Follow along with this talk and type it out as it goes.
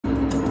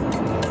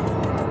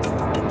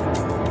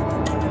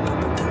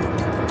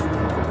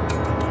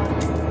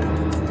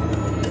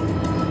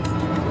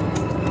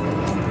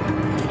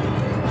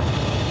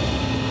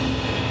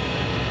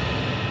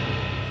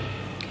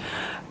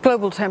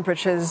Global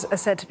temperatures are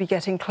said to be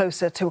getting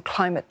closer to a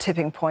climate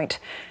tipping point.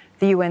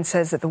 The UN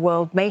says that the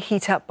world may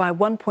heat up by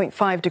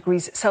 1.5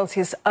 degrees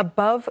Celsius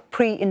above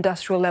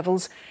pre-industrial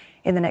levels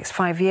in the next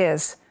 5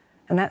 years.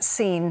 And that's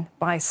seen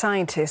by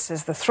scientists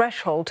as the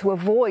threshold to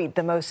avoid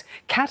the most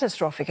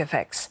catastrophic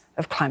effects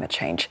of climate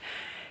change.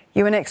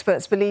 UN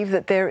experts believe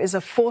that there is a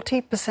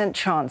 40%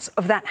 chance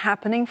of that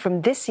happening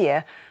from this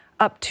year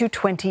up to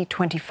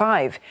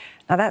 2025.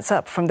 Now, that's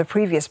up from the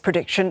previous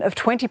prediction of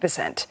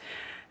 20%.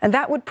 And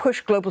that would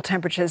push global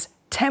temperatures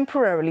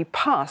temporarily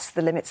past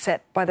the limit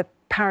set by the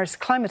Paris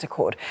Climate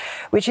Accord,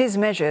 which is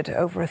measured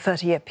over a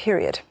 30-year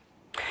period.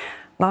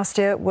 Last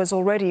year was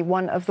already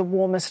one of the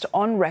warmest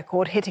on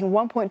record, hitting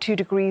 1.2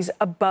 degrees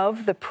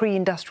above the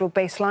pre-industrial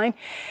baseline.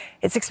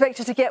 It's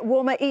expected to get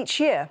warmer each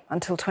year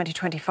until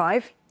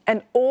 2025,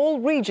 and all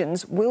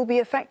regions will be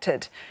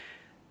affected.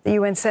 The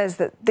UN says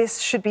that this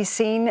should be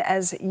seen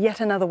as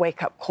yet another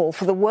wake-up call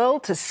for the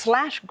world to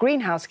slash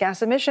greenhouse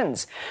gas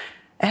emissions.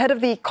 Ahead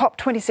of the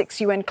COP26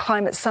 UN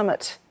Climate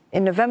Summit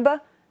in November,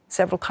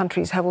 several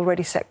countries have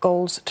already set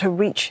goals to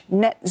reach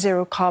net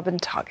zero carbon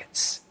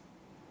targets.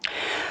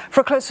 For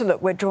a closer look,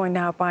 we're joined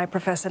now by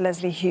Professor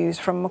Lesley Hughes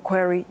from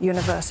Macquarie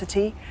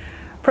University.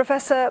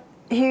 Professor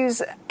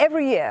Hughes,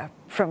 every year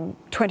from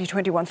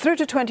 2021 through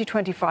to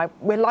 2025,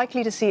 we're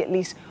likely to see at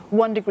least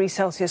 1 degree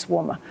Celsius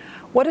warmer.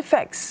 What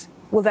effects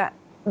will that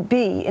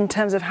be in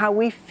terms of how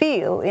we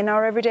feel in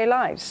our everyday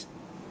lives?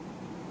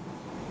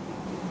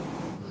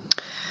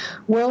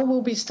 Well,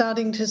 we'll be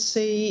starting to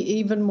see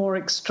even more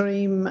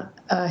extreme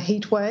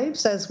heat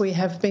waves, as we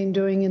have been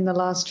doing in the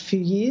last few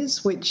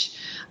years, which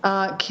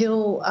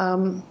kill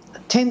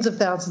tens of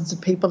thousands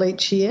of people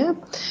each year.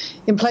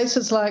 In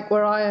places like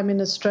where I am in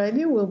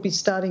Australia, we'll be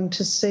starting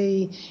to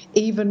see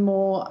even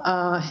more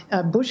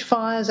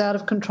bushfires,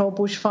 out-of-control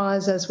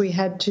bushfires, as we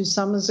had 2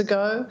 summers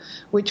ago,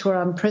 which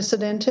were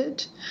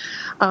unprecedented.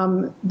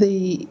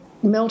 The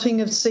melting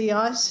of sea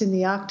ice in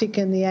the Arctic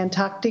and the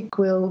Antarctic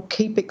will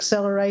keep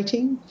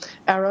accelerating.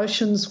 Our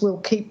oceans will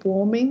keep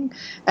warming,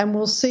 and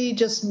we'll see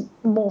just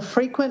more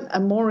frequent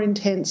and more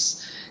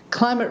intense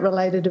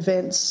climate-related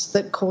events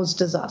that cause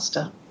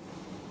disaster.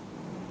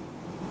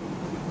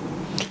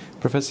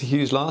 Professor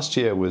Hughes, last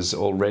year was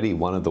already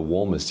one of the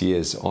warmest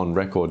years on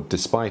record,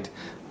 despite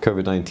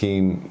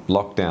COVID-19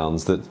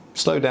 lockdowns that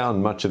slowed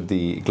down much of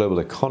the global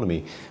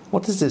economy.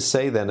 What does this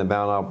say then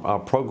about our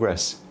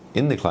progress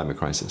in the climate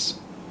crisis?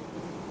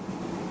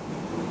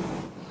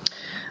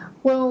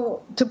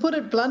 Well, to put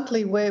it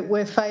bluntly,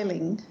 we're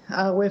failing.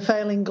 We're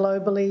failing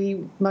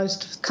globally.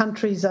 Most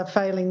countries are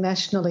failing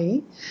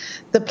nationally.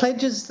 The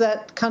pledges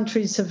that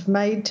countries have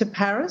made to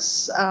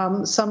Paris,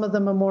 some of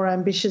them are more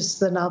ambitious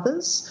than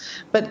others,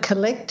 but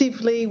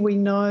collectively we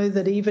know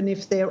that even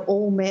if they're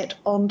all met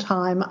on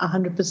time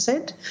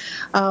 100%,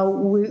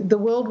 the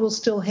world will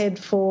still head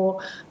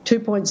for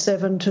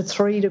 2.7 to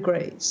 3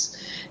 degrees.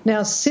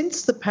 Now,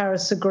 since the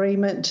Paris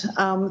Agreement,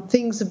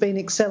 things have been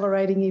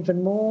accelerating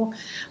even more.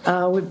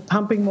 We're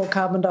pumping more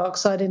carbon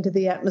dioxide into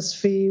the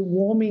atmosphere.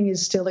 Warming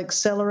is still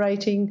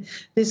accelerating.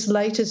 This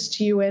latest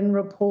UN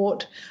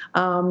report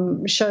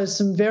shows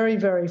some very,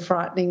 very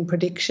frightening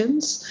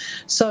predictions.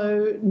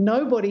 So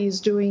nobody is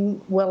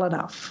doing well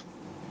enough.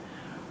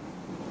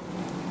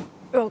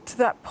 Well, to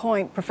that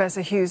point,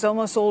 Professor Hughes,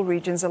 almost all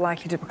regions are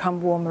likely to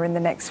become warmer in the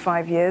next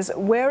 5 years.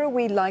 Where are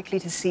we likely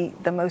to see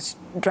the most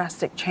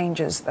drastic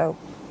changes, though?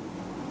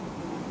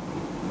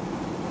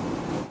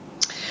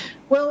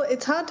 Well,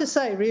 it's hard to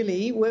say,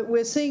 really.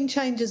 We're seeing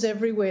changes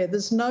everywhere.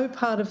 There's no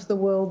part of the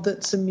world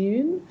that's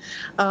immune.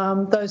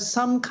 Though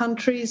some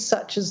countries,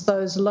 such as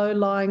those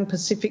low-lying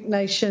Pacific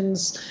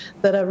nations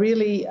that are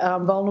really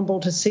vulnerable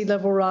to sea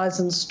level rise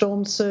and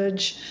storm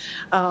surge,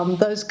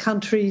 those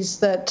countries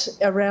that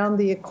around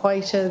the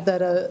equator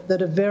that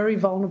are very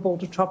vulnerable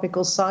to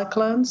tropical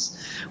cyclones,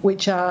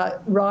 which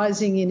are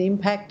rising in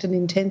impact and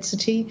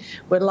intensity,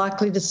 we're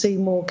likely to see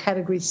more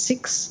Category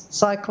 6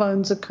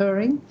 cyclones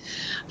occurring.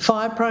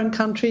 Fire-prone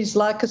countries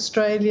like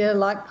Australia,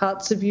 like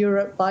parts of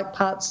Europe, like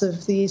parts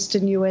of the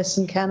eastern US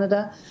and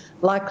Canada,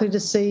 likely to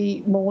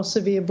see more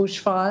severe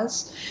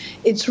bushfires.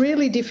 It's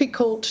really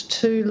difficult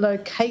to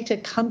locate a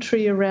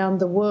country around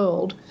the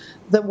world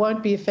that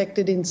won't be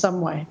affected in some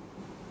way.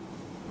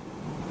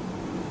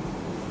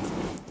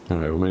 All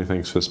right, well, many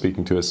thanks for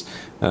speaking to us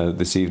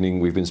this evening.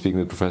 We've been speaking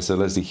with Professor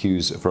Lesley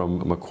Hughes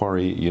from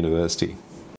Macquarie University.